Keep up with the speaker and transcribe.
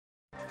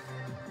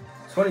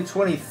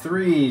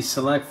2023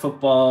 Select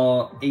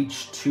Football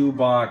H2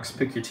 box.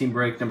 Pick your team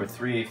break number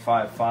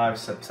 3855,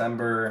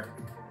 September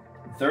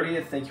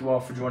 30th. Thank you all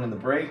for joining the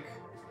break.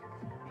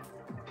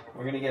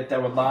 We're going to get that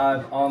one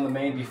live on the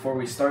main before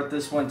we start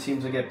this one.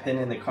 Teams will get pinned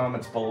in the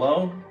comments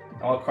below.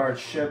 All cards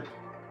ship.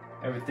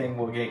 Everything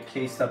will get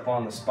cased up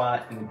on the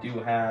spot. And we do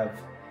have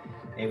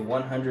a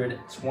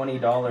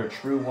 $120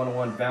 True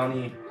 101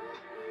 bounty.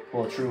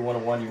 For a True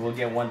 101, you will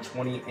get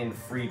 $120 in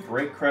free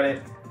break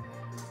credit.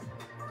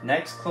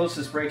 Next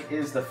closest break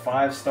is the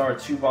 5-star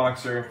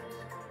 2-boxer.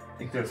 I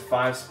think there's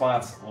 5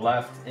 spots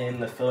left in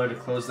the filler to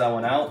close that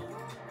one out.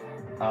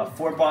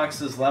 4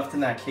 boxes left in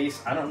that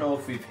case. I don't know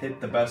if we've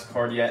hit the best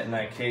card yet in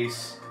that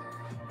case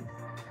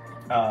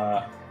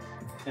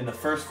in the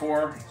first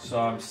 4, so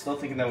I'm still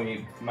thinking that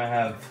we might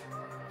have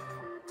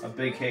a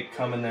big hit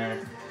coming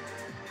there.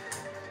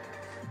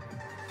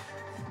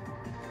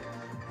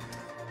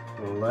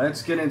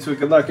 Let's get into it.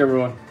 Good luck,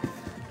 everyone.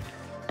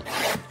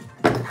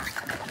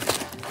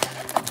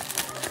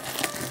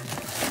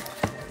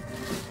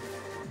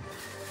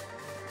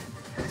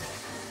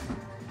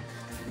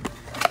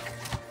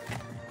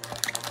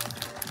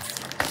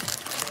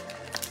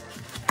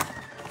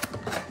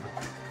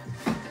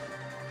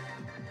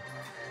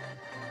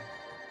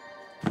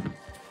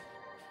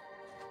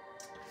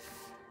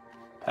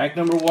 Pack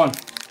number 1.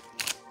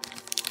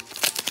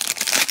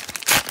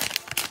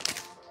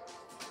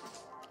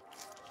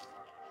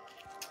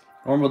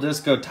 Normal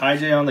Disco, Ty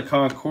J on the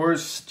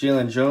concourse.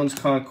 Jalen Jones,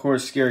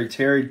 concourse, Scary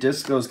Terry.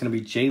 Disco is going to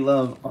be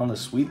J-Love on the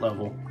sweet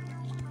level.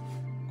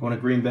 Going to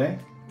Green Bay.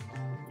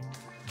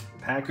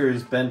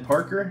 Packers, Ben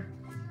Parker.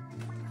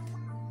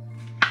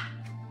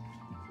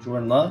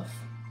 Jordan Love.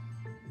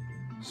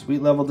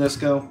 Sweet level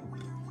Disco.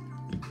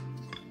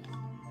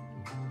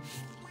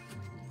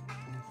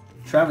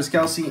 Travis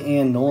Kelce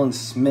and Nolan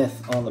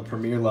Smith on the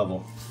premier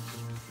level.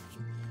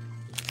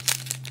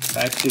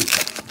 Pack 2.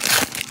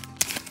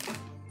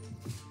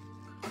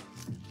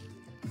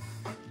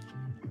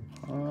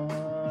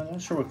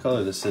 Not sure what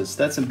color this is.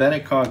 Stetson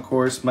Bennett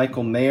concourse.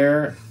 Michael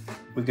Mayer.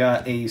 We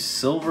got a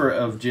silver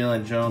of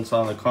Jalen Jones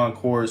on the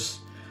concourse.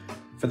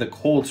 For the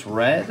Colts,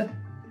 red.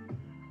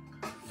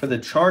 For the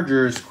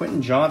Chargers,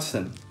 Quentin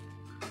Johnson.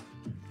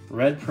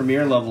 Red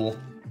premier level.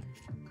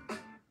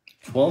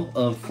 12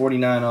 of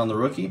 49 on the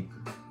rookie.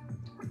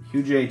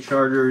 QJ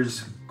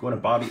Chargers going to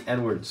Bobby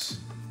Edwards.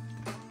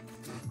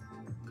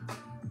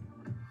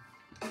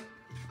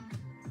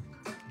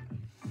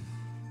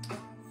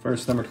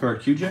 First number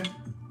card, QJ.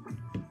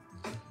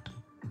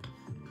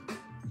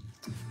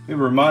 We have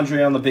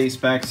Ramondre on the base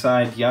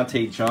backside.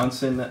 Deontay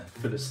Johnson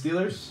for the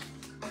Steelers.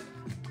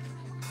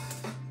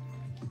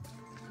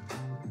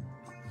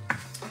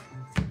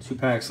 Two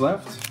packs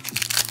left.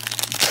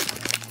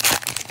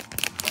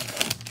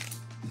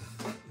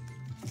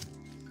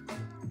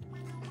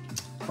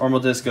 Normal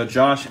Disco,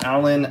 Josh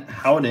Allen,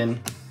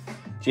 Howden,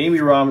 Jamie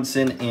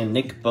Robinson, and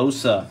Nick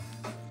Bosa.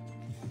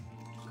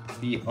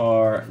 Be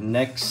our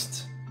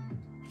next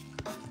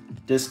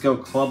Disco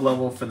club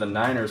level for the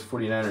Niners,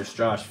 49ers,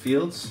 Josh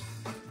Fields.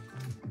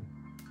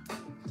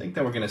 I think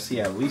that we're going to see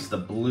at least a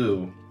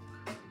blue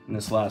in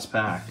this last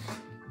pack.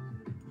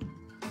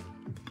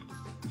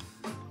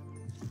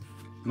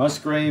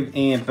 Musgrave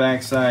and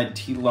backside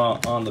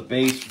T-Law on the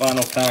base.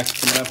 Final packs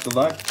coming up. Good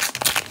luck.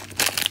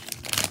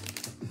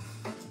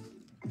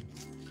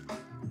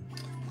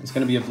 It's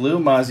going to be a blue,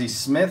 Mozzie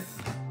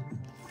Smith,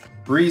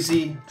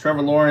 Breezy,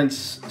 Trevor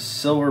Lawrence,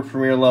 silver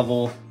premier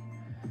level.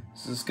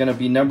 This is going to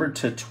be numbered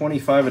to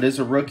 25. It is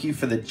a rookie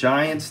for the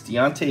Giants,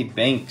 Deonte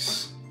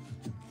Banks.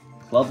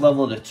 Club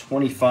level to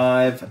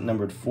 25,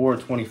 numbered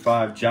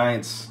 425,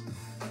 Giants,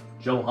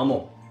 Joe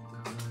Hummel.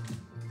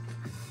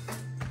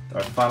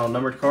 Our final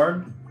numbered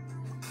card,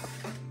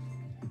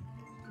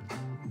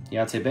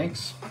 Deonte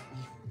Banks.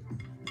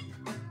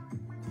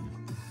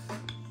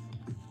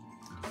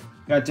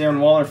 Got Darren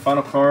Waller,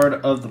 final card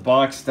of the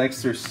box,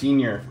 Dexter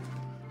Sr.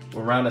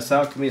 We'll round us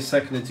out. Give me a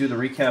second to do the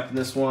recap in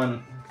this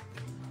one.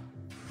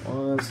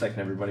 1 second,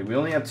 everybody. We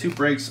only have 2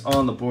 breaks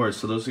on the board,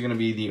 so those are going to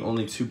be the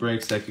only 2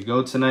 breaks that could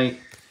go tonight.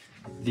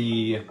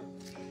 The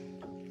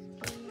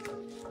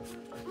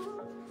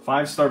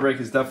 5-star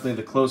break is definitely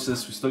the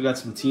closest. We still got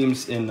some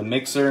teams in the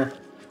mixer,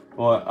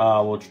 but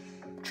we'll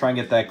try and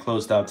get that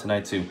closed out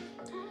tonight too.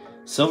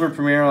 Silver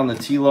Premier on the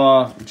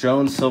T-Law,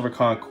 Jones Silver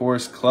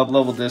Concourse, Club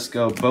Level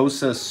Disco,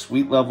 Bosa,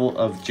 Sweet Level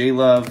of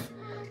J-Love,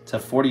 to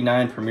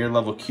 49 Premier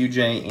Level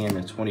QJ, and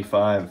a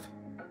 25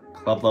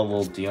 Club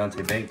Level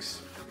Deonte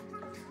Banks.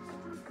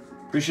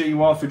 Appreciate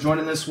you all for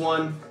joining this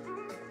one.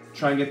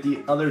 Try and get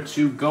the other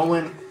 2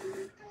 going.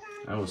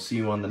 I will see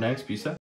you on the next. Peace out.